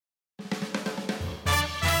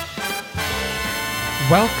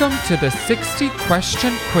Welcome to the 60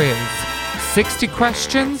 question quiz. 60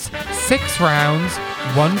 questions, 6 rounds,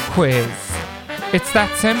 1 quiz. It's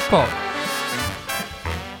that simple.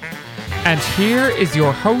 And here is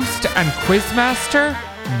your host and quizmaster,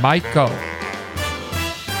 Michael.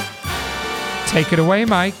 Take it away,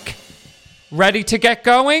 Mike. Ready to get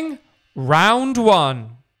going? Round 1.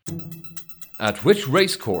 At which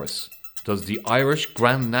racecourse does the Irish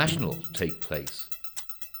Grand National take place?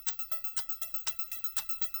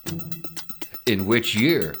 In which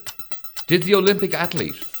year did the Olympic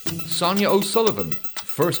athlete Sonia O'Sullivan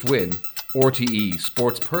first win RTE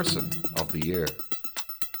Sportsperson of the Year?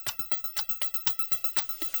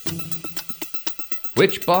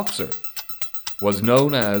 Which boxer was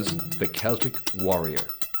known as the Celtic Warrior?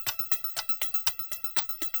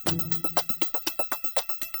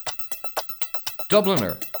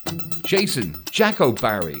 Dubliner Jason Jacko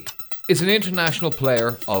Barry is an international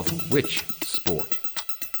player of which sport?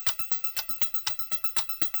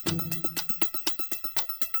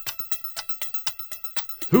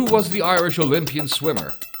 Who was the Irish Olympian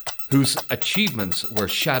swimmer whose achievements were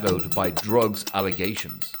shadowed by drugs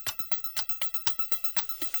allegations?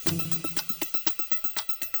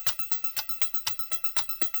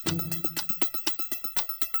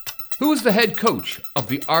 Who was the head coach of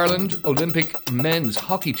the Ireland Olympic men's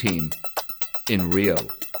hockey team in Rio?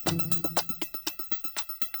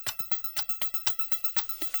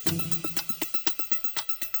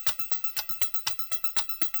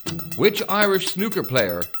 Which Irish snooker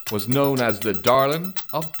player was known as the Darling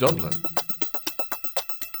of Dublin?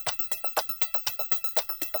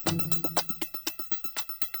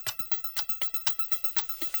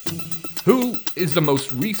 Who is the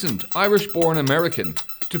most recent Irish-born American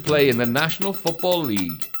to play in the National Football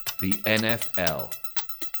League, the NFL?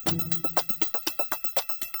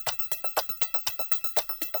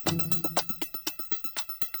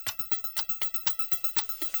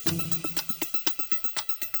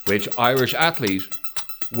 Which Irish athlete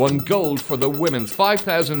won gold for the women's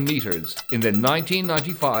 5,000 metres in the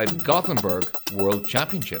 1995 Gothenburg World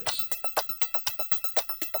Championships?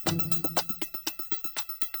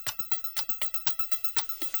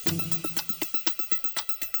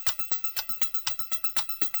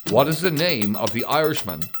 What is the name of the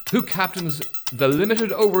Irishman who captains the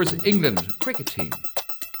limited overs England cricket team?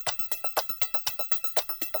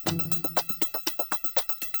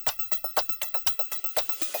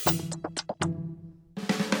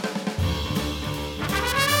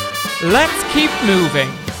 Let's keep moving.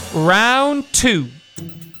 Round 2.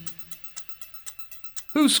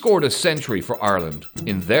 Who scored a century for Ireland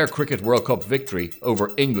in their Cricket World Cup victory over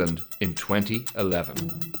England in 2011?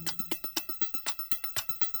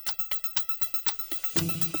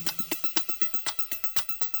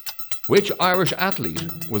 Which Irish athlete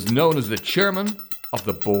was known as the chairman of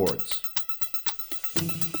the boards?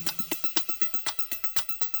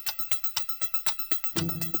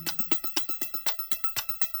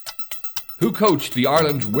 Who coached the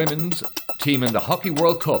Ireland women's team in the Hockey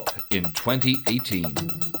World Cup in 2018?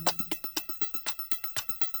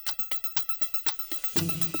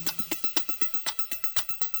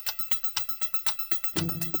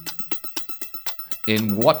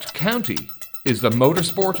 In what county is the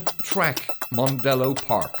motorsport track Mondello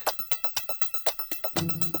Park?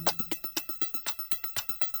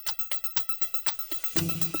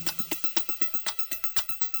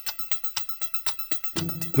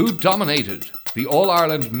 Who dominated the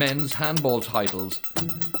All-Ireland men's handball titles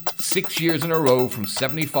 6 years in a row from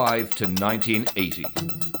 75 to 1980?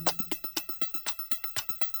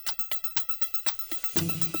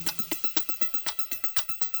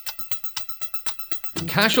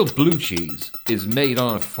 Cashel blue cheese is made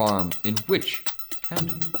on a farm in which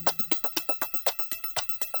county?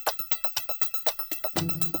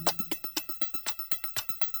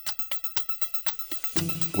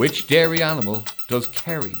 Which dairy animal does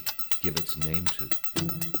Kerry give its name to?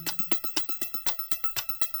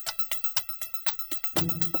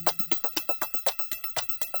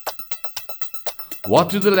 What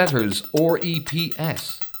do the letters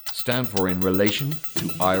REPS stand for in relation to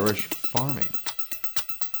Irish farming?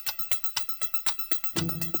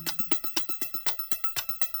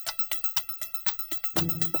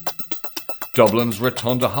 Dublin's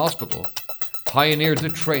Rotunda Hospital pioneered the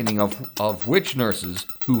training of which nurses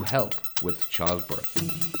who help with childbirth?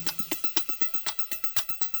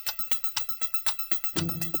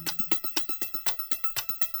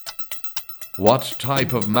 What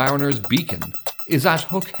type of mariner's beacon is at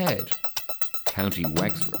Hook Head, County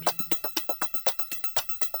Wexford?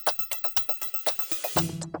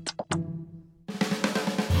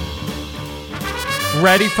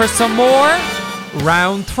 Ready for some more?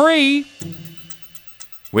 Round 3.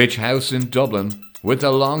 Which house in Dublin, with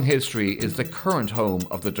a long history, is the current home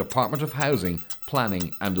of the Department of Housing,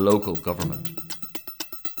 Planning and Local Government?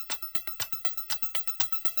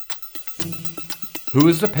 Who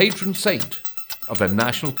is the patron saint of the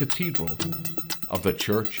National Cathedral of the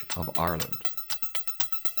Church of Ireland?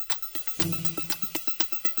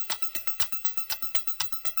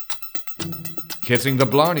 Kissing the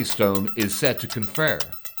Blarney Stone is said to confer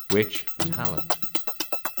which talent?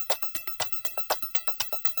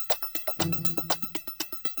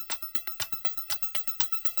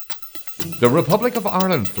 The Republic of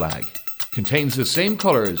Ireland flag contains the same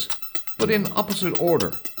colours, but in opposite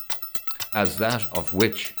order, as that of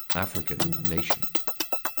which African nation?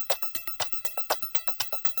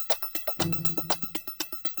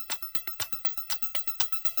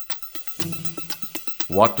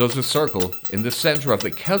 What does the circle in the centre of the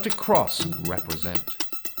Celtic cross represent?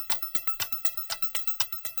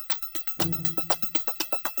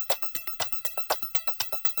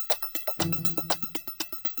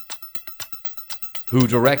 Who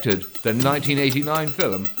directed the 1989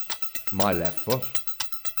 film My Left Foot?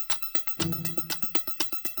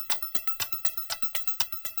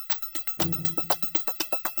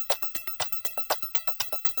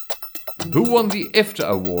 Who won the IFTA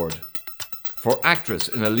Award for actress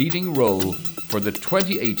in a leading role for the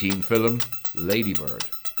 2018 film Lady Bird?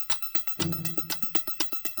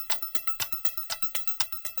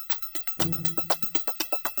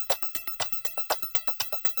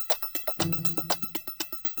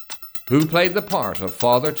 Who played the part of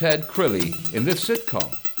Father Ted Crilly in the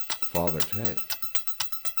sitcom Father Ted?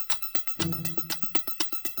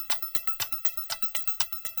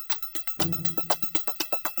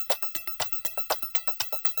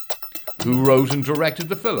 Who wrote and directed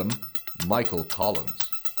the film Michael Collins?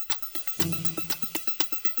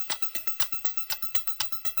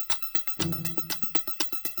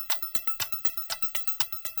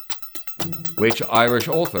 Which Irish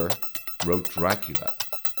author wrote Dracula?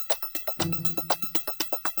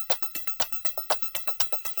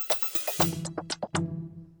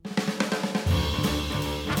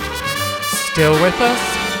 Still with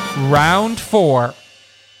us? Round 4.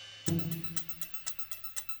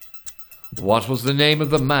 What was the name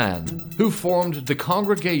of the man who formed the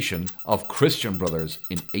Congregation of Christian Brothers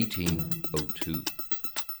in 1802?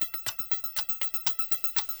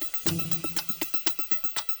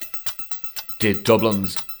 Did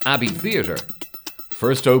Dublin's Abbey Theatre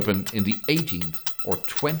first open in the 18th or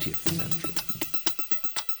 20th century?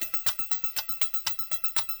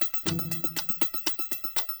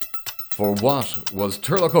 For what was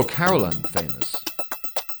Turlough O'Carolan famous?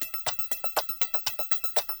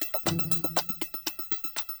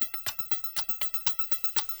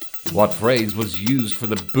 What phrase was used for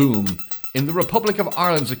the boom in the Republic of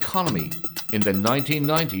Ireland's economy in the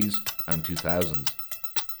 1990s and 2000s?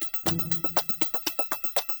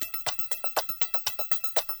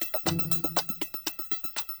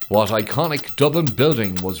 What iconic Dublin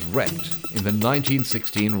building was wrecked in the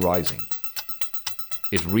 1916 Rising?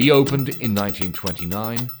 It reopened in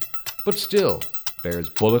 1929, but still bears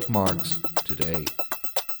bullet marks today.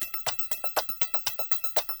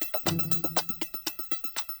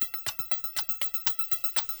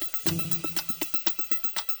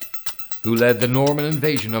 Who led the Norman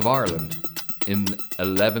invasion of Ireland in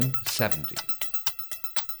 1170?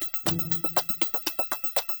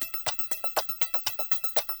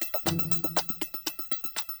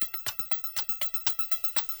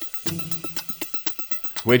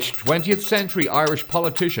 Which 20th century Irish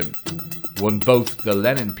politician won both the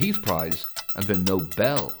Lenin Peace Prize and the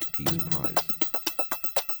Nobel Peace Prize?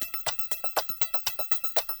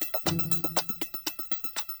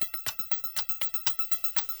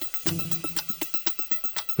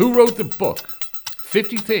 Who wrote the book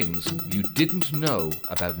 50 Things You Didn't Know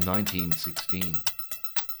About 1916?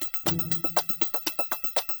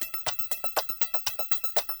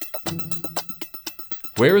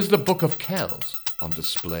 Where is the Book of Kells on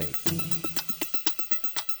display?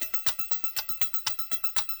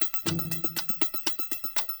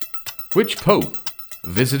 Which pope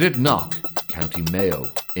visited Knock, County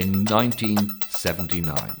Mayo, in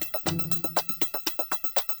 1979?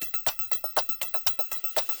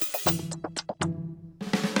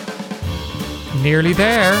 Nearly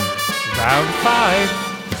there. Round 5.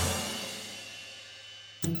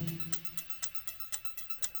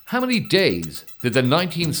 How many days did the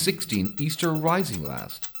 1916 Easter Rising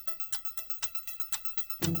last?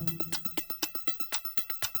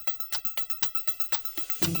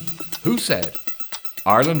 Who said,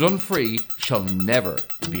 "Ireland unfree shall never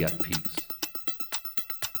be at peace"?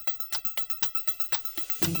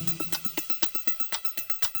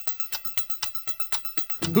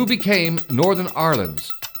 Who became Northern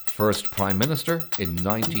Ireland's first Prime Minister in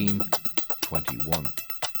 1921?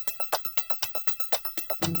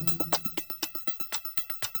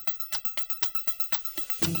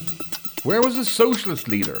 Where was the socialist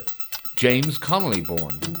leader James Connolly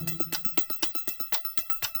born?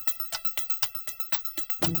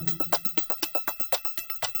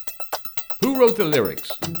 Who wrote the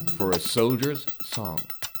lyrics for A Soldier's Song?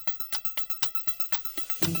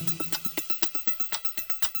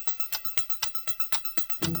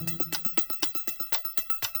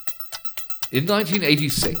 In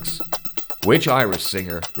 1986, which Irish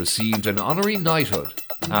singer received an honorary knighthood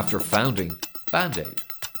after founding Band Aid?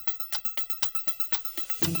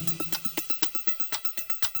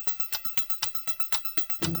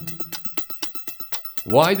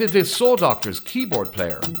 Why did the Saw Doctors keyboard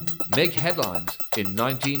player make headlines in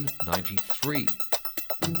 1993?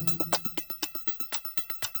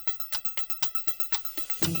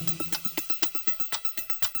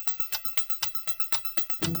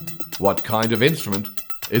 What kind of instrument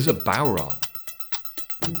is a bodhrán?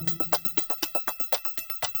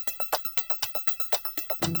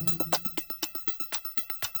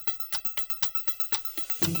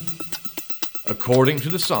 According to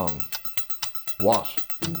the song, what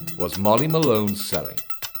was Molly Malone selling?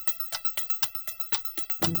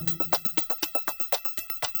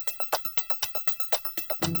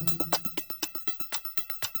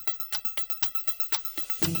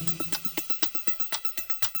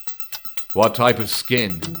 What type of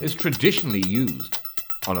skin is traditionally used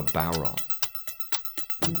on a bodhrán?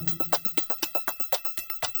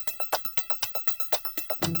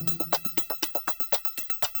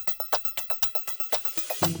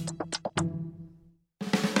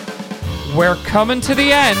 We're coming to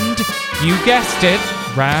the end. You guessed it,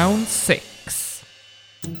 round 6.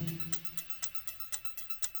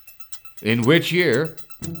 In which year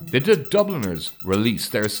did the Dubliners release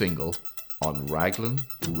their single On Raglan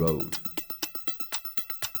Road?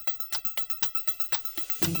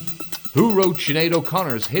 Who wrote Sinead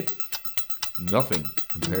O'Connor's hit Nothing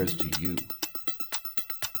Compares to You?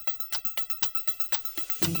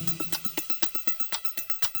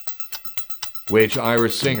 Which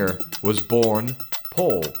Irish singer was born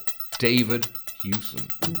Paul David Hewson?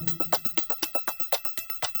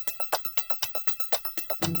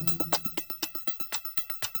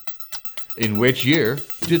 In which year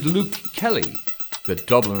did Luke Kelly, the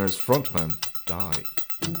Dubliners frontman, die?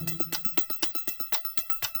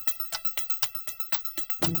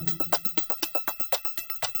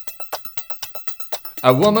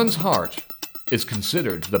 A Woman's Heart is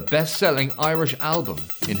considered the best-selling Irish album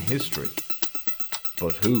in history.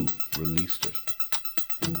 But who released it?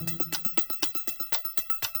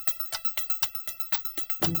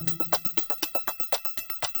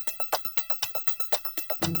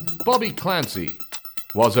 Bobby Clancy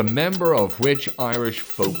was a member of which Irish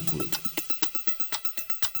folk group?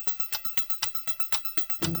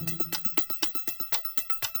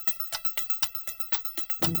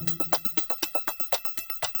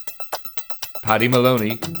 Paddy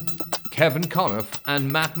Maloney, Kevin Conniff and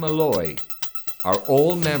Matt Malloy are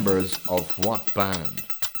all members of what band?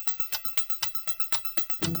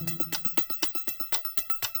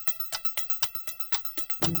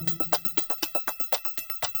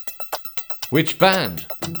 Which band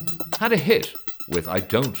had a hit with I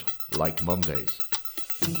Don't Like Mondays?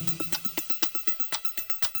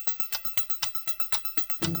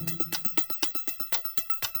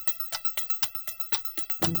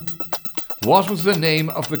 What was the name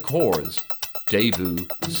of the Corrs' debut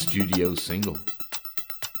studio single?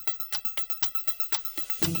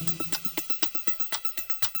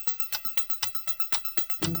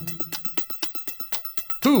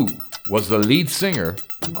 Who was the lead singer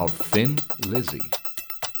of Thin Lizzy?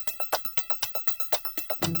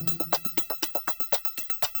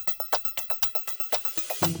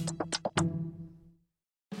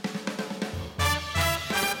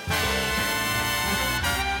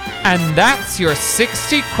 And that's your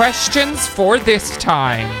 60 questions for this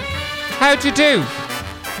time. How'd you do?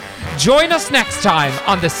 Join us next time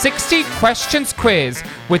on the 60 Questions Quiz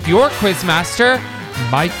with your quizmaster,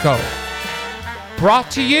 Michael. Brought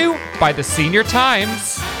to you by the Senior Times.